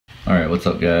Alright, what's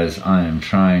up guys? I am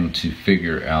trying to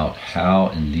figure out how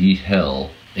in the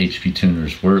hell HP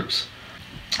Tuners works.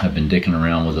 I've been dicking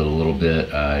around with it a little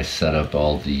bit. I set up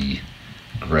all the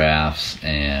graphs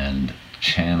and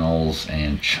channels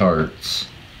and charts,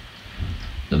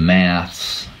 the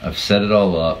maths. I've set it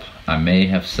all up. I may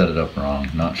have set it up wrong,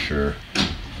 not sure.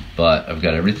 But I've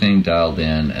got everything dialed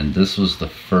in, and this was the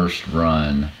first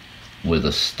run with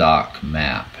a stock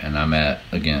map, and I'm at,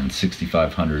 again,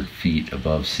 6,500 feet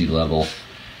above sea level.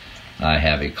 I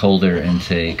have a cold air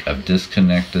intake. I've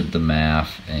disconnected the map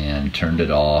and turned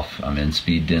it off. I'm in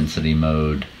speed density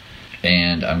mode,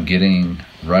 and I'm getting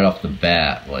right off the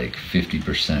bat like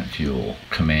 50% fuel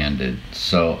commanded.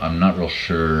 So I'm not real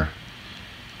sure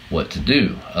what to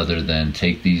do other than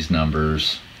take these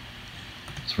numbers,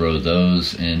 throw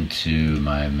those into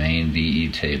my main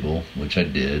VE table, which I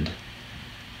did.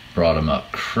 Brought them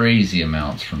up crazy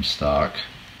amounts from stock.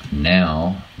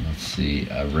 Now, let's see,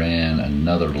 I ran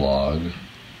another log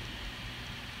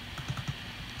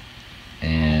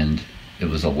and it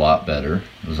was a lot better.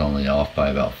 It was only off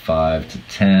by about 5 to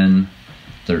 10,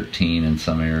 13 in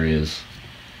some areas.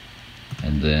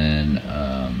 And then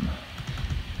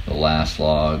the last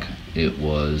log, it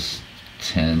was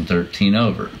 10, 13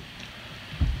 over.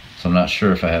 So I'm not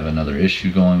sure if I have another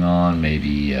issue going on.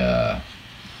 Maybe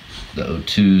the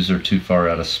O2s are too far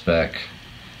out of spec,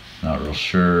 not real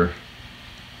sure.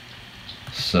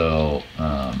 So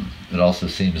it also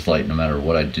seems like no matter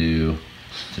what I do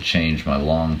to change my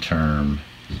long-term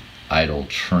idle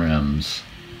trims,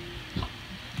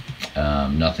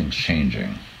 nothing's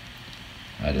changing.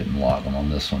 I didn't log them on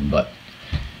this one, but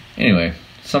anyway,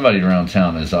 somebody around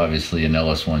town is obviously an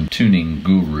LS1 tuning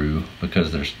guru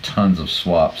because there's tons of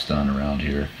swaps done around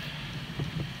here.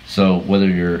 So whether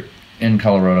you're in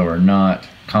Colorado or not,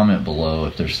 comment below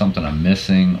if there's something I'm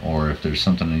missing or if there's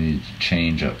something I need to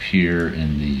change up here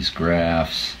in these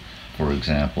graphs. For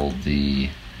example, the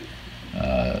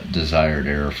desired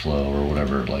airflow or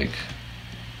whatever, like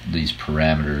these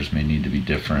parameters may need to be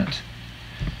different.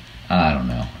 I don't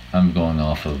know. I'm going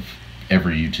off of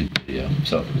every YouTube video.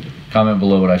 So comment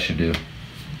below what I should do.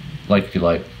 Like if you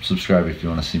like, subscribe if you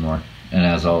want to see more. And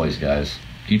as always guys,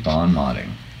 keep on modding.